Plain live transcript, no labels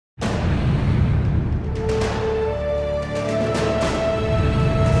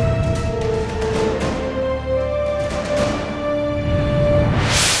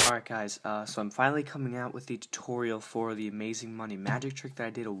guys, so I'm finally coming out with the tutorial for the amazing money magic trick that I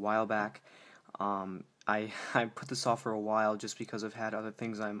did a while back. I put this off for a while just because I've had other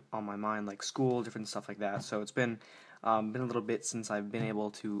things on my mind, like school, different stuff like that. So it's been a little bit since I've been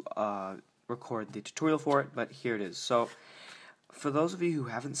able to record the tutorial for it, but here it is. So for those of you who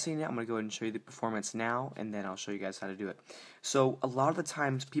haven't seen it, I'm going to go ahead and show you the performance now, and then I'll show you guys how to do it. So a lot of the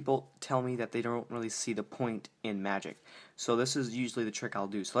times people tell me that they don't really see the point in magic. So this is usually the trick I'll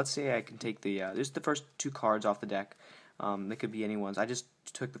do. So let's say I can take there's the first two cards off the deck. They could be anyone's. I just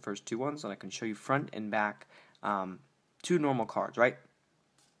took the first two ones, and I can show you front and back two normal cards, right?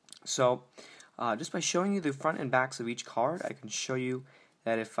 So just by showing you the front and backs of each card, I can show you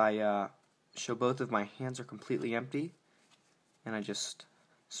that if I show both of my hands are completely empty, and I just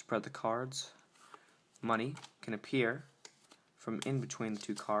spread the cards, money can appear from in between the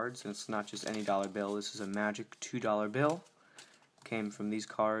two cards, and it's not just any dollar bill. This is a magic $2 bill. Came from these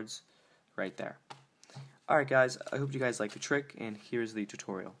cards right there. Alright guys, I hope you guys like the trick, and here's the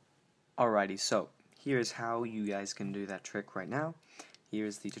tutorial. Alrighty, so here's how you guys can do that trick right now.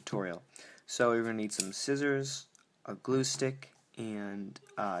 Here's the tutorial. So you're going to need some scissors, a glue stick, and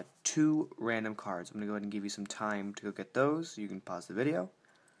two random cards. I'm going to go ahead and give you some time to go get those. You can pause the video.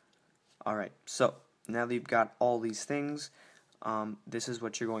 Alright, so now that you've got all these things, this is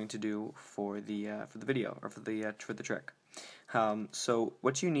what you're going to do for the video, or for the trick. So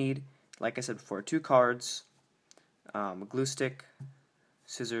what you need, like I said before, two cards, a glue stick,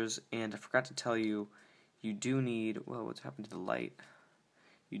 scissors, and I forgot to tell you, you do need, well, what's happened to the light?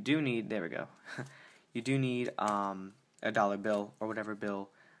 You do need, there we go, you do need a dollar bill, or whatever bill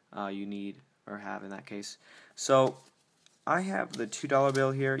you need, or have in that case. So I have the $2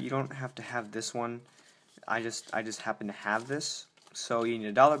 bill here. You don't have to have this one. I just happen to have this. So you need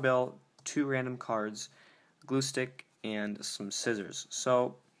a dollar bill, two random cards, a glue stick, and some scissors.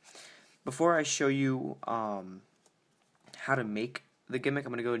 So before I show you how to make the gimmick,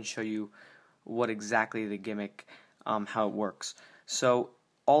 I'm going to go ahead and show you what exactly the gimmick, how it works. So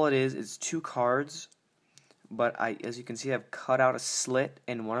all it is two cards, but as you can see, I've cut out a slit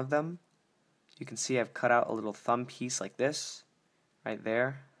in one of them. You can see I've cut out a little thumb piece like this, right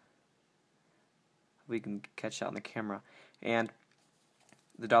there. We can catch that on the camera. And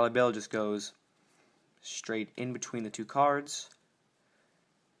the dollar bill just goes straight in between the two cards,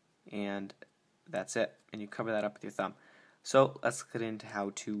 and that's it. And you cover that up with your thumb. So let's get into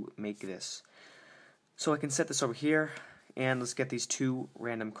how to make this. So I can set this over here, and let's get these two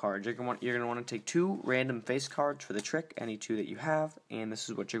random cards. You're going to want to take two random face cards for the trick, any two that you have, and this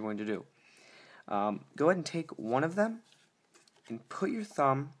is what you're going to do. Go ahead and take one of them and put your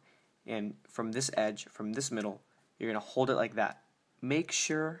thumb in from this edge, from this middle. You're going to hold it like that. Make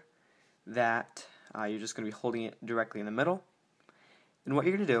sure that you're just going to be holding it directly in the middle. And what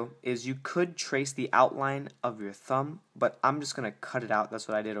you're going to do is you could trace the outline of your thumb, but I'm just going to cut it out. That's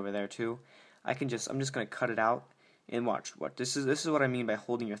what I did over there too. I'm just going to cut it out, and watch. This is what I mean by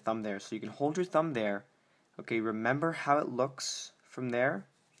holding your thumb there. So you can hold your thumb there. Okay, remember how it looks from there,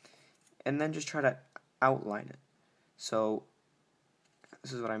 and then just try to outline it. So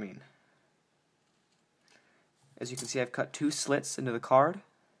this is what I mean. As you can see, I've cut two slits into the card,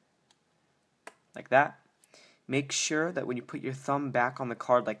 like that. Make sure that when you put your thumb back on the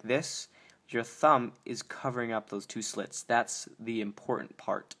card like this, your thumb is covering up those two slits. That's the important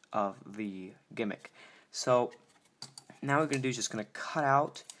part of the gimmick. So now what we're going to do is just going to cut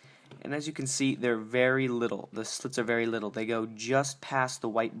out, and as you can see, they're very little. The slits are very little. They go just past the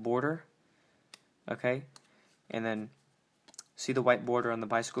white border, okay? And then see the white border on the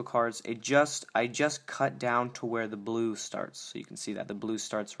bicycle cards? I just cut down to where the blue starts. So you can see that the blue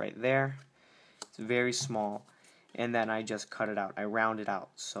starts right there. It's very small. And then I just cut it out. I round it out.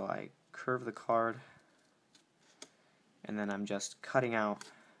 So I curve the card, and then I'm just cutting out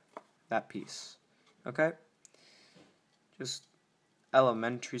that piece. Okay? Just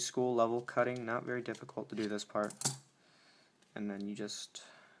elementary school level cutting. Not very difficult to do this part. And then you just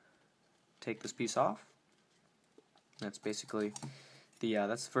take this piece off. That's basically this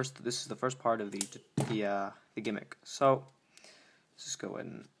is the first part of the gimmick. So let's just go ahead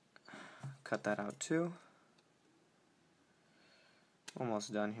and cut that out too.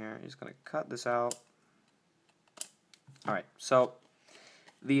 Almost done here. I'm just going to cut this out. Alright, so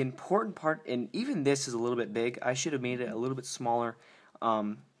the important part, and even this is a little bit big. I should have made it a little bit smaller.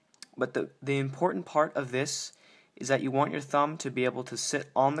 But the important part of this is that you want your thumb to be able to sit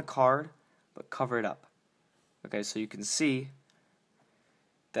on the card but cover it up. Okay, so you can see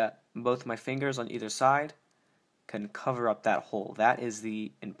that both my fingers on either side can cover up that hole. That is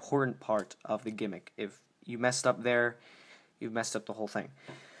the important part of the gimmick. If you messed up there, you've messed up the whole thing.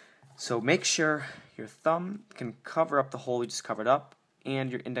 So make sure your thumb can cover up the hole you just covered up,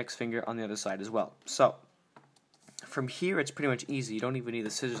 and your index finger on the other side as well. So from here it's pretty much easy. You don't even need the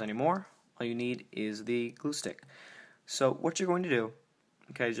scissors anymore. All you need is the glue stick. So what you're going to do,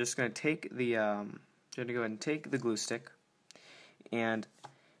 okay, is just going to take the you're going to go ahead and take the glue stick, and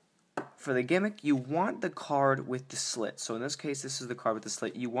for the gimmick you want the card with the slit. So in this case this is the card with the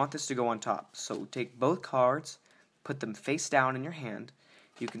slit. You want this to go on top. So take both cards, put them face down in your hand.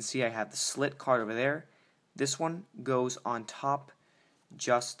 You can see I have the slit card over there. This one goes on top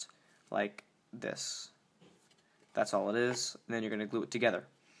just like this. That's all it is, and then you're going to glue it together.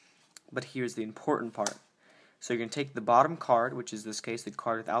 But here's the important part. So you're going to take the bottom card, which is this case the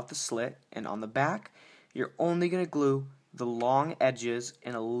card without the slit, and on the back you're only going to glue the long edges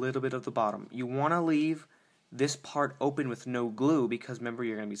and a little bit of the bottom. You want to leave this part open with no glue because remember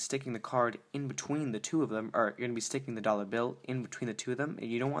you're going to be sticking the card in between the two of them, or you're going to be sticking the dollar bill in between the two of them, and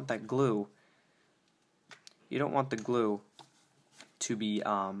you don't want that glue, you don't want the glue to be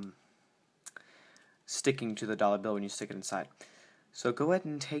sticking to the dollar bill when you stick it inside. So go ahead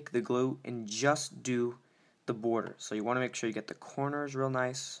and take the glue and just do the border. So you want to make sure you get the corners real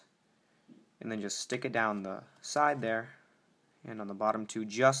nice, and then just stick it down the side there, and on the bottom too,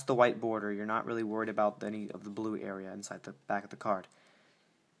 just the white border. You're not really worried about any of the blue area inside the back of the card.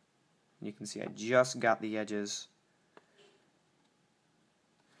 And you can see I just got the edges,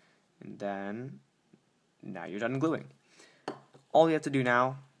 and then now you're done gluing. All you have to do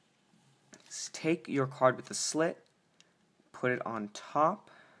now is take your card with the slit, put it on top,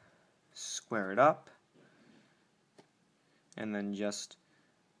 square it up, and then just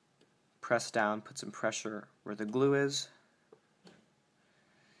press down, put some pressure where the glue is,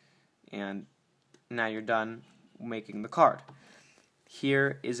 and now you're done making the card.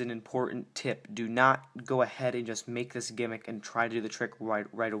 Here is an important tip. Do not go ahead and just make this gimmick and try to do the trick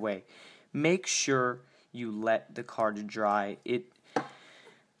right away. Make sure you let the card dry.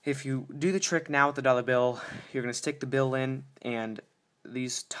 If you do the trick now with the dollar bill, you're going to stick the bill in, and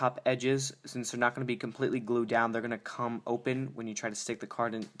these top edges, since they're not going to be completely glued down, they're going to come open when you try to stick the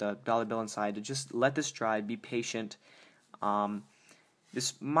card in the dollar bill inside. Just let this dry. Be patient.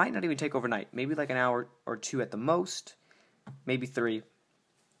 This might not even take overnight. Maybe like an hour or two at the most, maybe 3.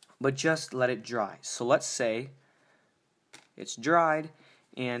 But just let it dry. So let's say it's dried,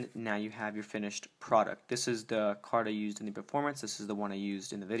 and now you have your finished product. This is the card I used in the performance. This is the one I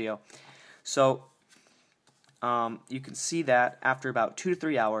used in the video. So you can see that after about 2 to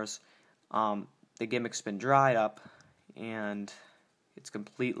 3 hours, the gimmick's been dried up, and it's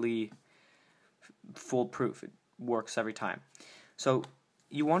completely foolproof. It works every time. So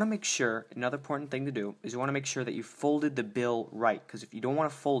you want to make sure, another important thing to do is you want to make sure that you folded the bill right, because if you don't want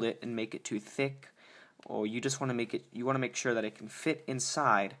to fold it and make it too thick, or you just want to make it, you want to make sure that it can fit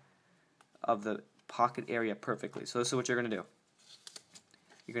inside of the pocket area perfectly. So this is what you're going to do.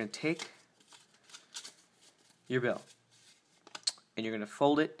 You're going to take your bill and you're going to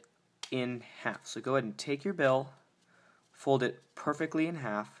fold it in half. So go ahead and take your bill, fold it perfectly in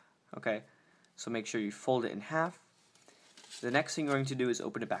half. Okay, so make sure you fold it in half. The next thing you're going to do is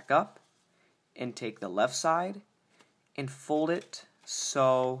open it back up and take the left side and fold it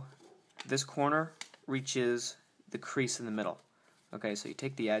so this corner reaches the crease in the middle. Okay, so you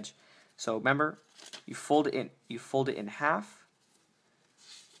take the edge. So remember, you fold it in half.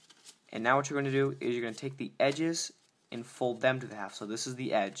 And now what you're going to do is you're going to take the edges and fold them to the half. So this is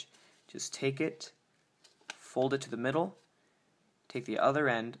the edge. Just take it, fold it to the middle, take the other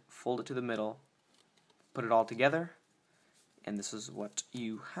end, fold it to the middle, put it all together, and this is what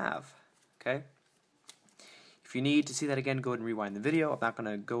you have. Okay? If you need to see that again, go ahead and rewind the video. I'm not going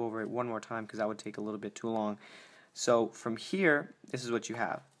to go over it one more time because that would take a little bit too long. So from here, this is what you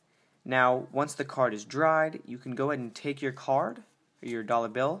have. Now, once the card is dried, you can go ahead and take your card, or your dollar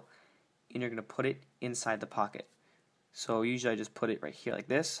bill, and you're going to put it inside the pocket. So usually I just put it right here like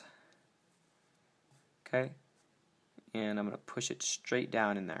this. Okay? And I'm going to push it straight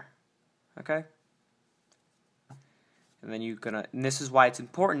down in there. Okay? And then and this is why it's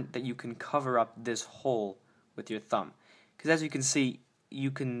important that you can cover up this hole with your thumb. Because as you can see, you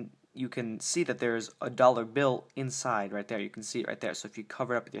can see that there's a dollar bill inside right there. You can see it right there. So if you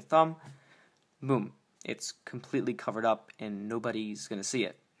cover it up with your thumb, boom, it's completely covered up and nobody's going to see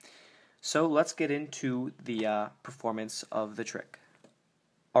it. So let's get into the performance of the trick.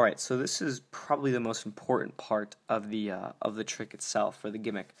 Alright, so this is probably the most important part of the trick itself, or the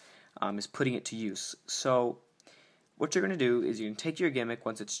gimmick, is putting it to use. So what you're going to do is you're going to take your gimmick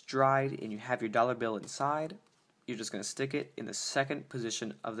once it's dried and you have your dollar bill inside. You're just going to stick it in the second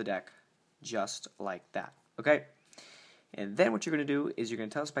position of the deck, just like that. Okay? And then what you're going to do is you're going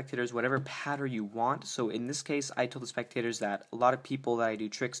to tell spectators whatever pattern you want. So in this case, I told the spectators that a lot of people that I do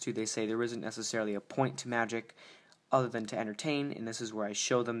tricks to, they say there isn't necessarily a point to magic other than to entertain, and this is where I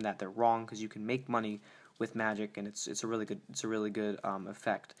show them that they're wrong, because you can make money with magic, and it's a really good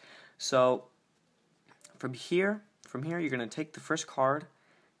effect. So from here you're going to take the first card,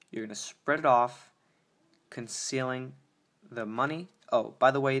 you're going to spread it off, concealing the money. Oh,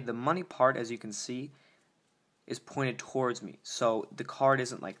 by the way, the money part, as you can see, is pointed towards me, so the card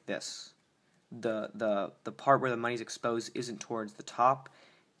isn't like this. The part where the money's exposed isn't towards the top,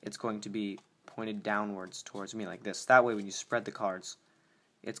 it's going to be pointed downwards towards me like this. That way when you spread the cards,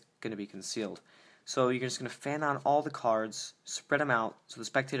 it's going to be concealed. So you're just going to fan on all the cards, spread them out so the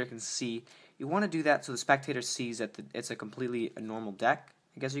spectator can see. You want to do that so the spectator sees that it's a completely normal deck,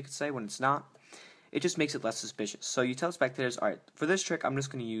 I guess you could say, when it's not. It just makes it less suspicious. So you tell spectators, alright, for this trick I'm just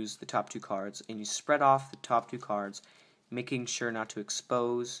going to use the top 2 cards, and you spread off the top 2 cards, making sure not to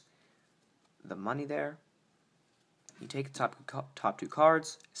expose the money there. You take the top 2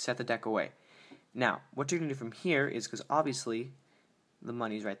 cards, set the deck away. Now, what you're going to do from here is, because obviously the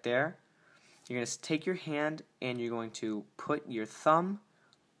money's right there, you're going to take your hand and you're going to put your thumb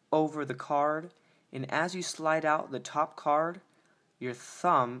over the card, and as you slide out the top card, your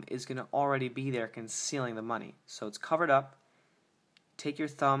thumb is going to already be there concealing the money. So it's covered up. Take your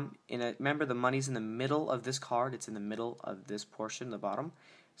thumb, and remember the money's in the middle of this card, it's in the middle of this portion, the bottom.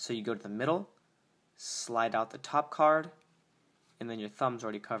 So you go to the middle, slide out the top card, and then your thumb's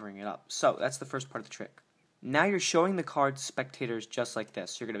already covering it up. So that's the first part of the trick. Now you're showing the cards to spectators just like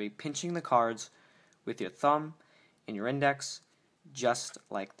this. You're going to be pinching the cards with your thumb and your index, just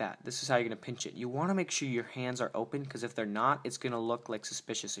like that. This is how you're going to pinch it. You want to make sure your hands are open, because if they're not, it's going to look like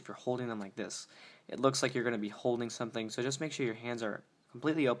suspicious if you're holding them like this. It looks like you're going to be holding something, so just make sure your hands are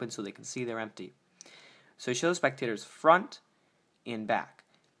completely open so they can see they're empty. So you show the spectators front and back.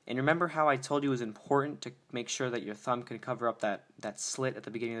 And remember how I told you it was important to make sure that your thumb can cover up that slit at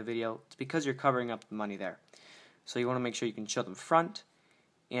the beginning of the video? It's because you're covering up the money there. So you want to make sure you can show them front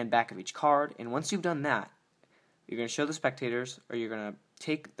and back of each card. And once you've done that, you're going to show the spectators, or you're going to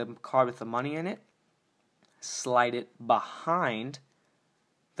take the card with the money in it, slide it behind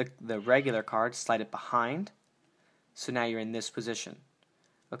the regular card, slide it behind. So now you're in this position.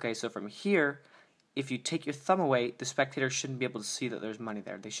 Okay, so from here, if you take your thumb away, the spectator shouldn't be able to see that there's money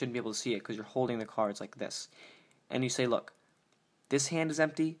there. They shouldn't be able to see it because you're holding the cards like this. And you say, look, this hand is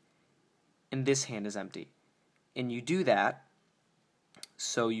empty and this hand is empty. And you do that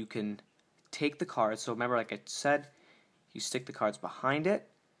so you can take the cards. So remember, like I said, you stick the cards behind it,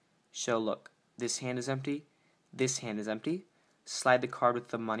 show, look, this hand is empty, this hand is empty. Slide the card with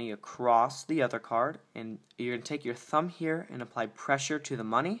the money across the other card, and you're going to take your thumb here and apply pressure to the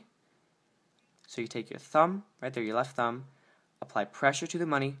money. So you take your thumb, right there, your left thumb, apply pressure to the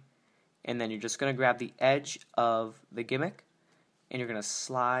money, and then you're just going to grab the edge of the gimmick, and you're going to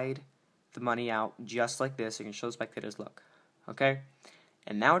slide the money out just like this. You can show the spectators, look. Okay?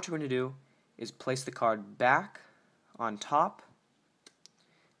 And now what you're going to do is place the card back on top,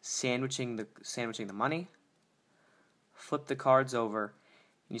 sandwiching the money, flip the cards over,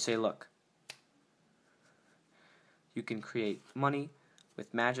 and you say, look, you can create money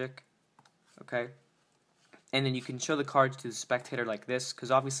with magic. Okay, and then you can show the cards to the spectator like this, because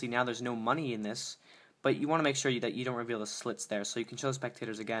obviously now there's no money in this, but you want to make sure that you don't reveal the slits there. So you can show the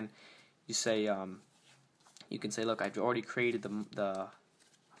spectators again. You say, you can say, look, I've already created I've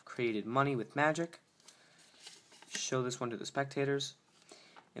created money with magic. Show this one to the spectators,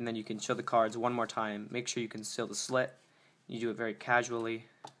 and then you can show the cards one more time. Make sure you conceal the slit. You do it very casually,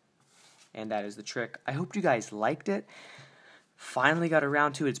 and that is the trick. I hope you guys liked it. Finally got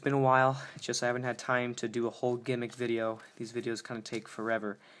around to it. It's been a while. It's just I haven't had time to do a whole gimmick video. These videos kind of take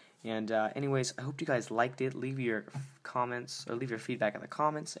forever. And anyways, I hope you guys liked it. Leave your comments, or leave your feedback in the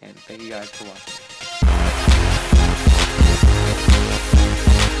comments, and thank you guys for watching.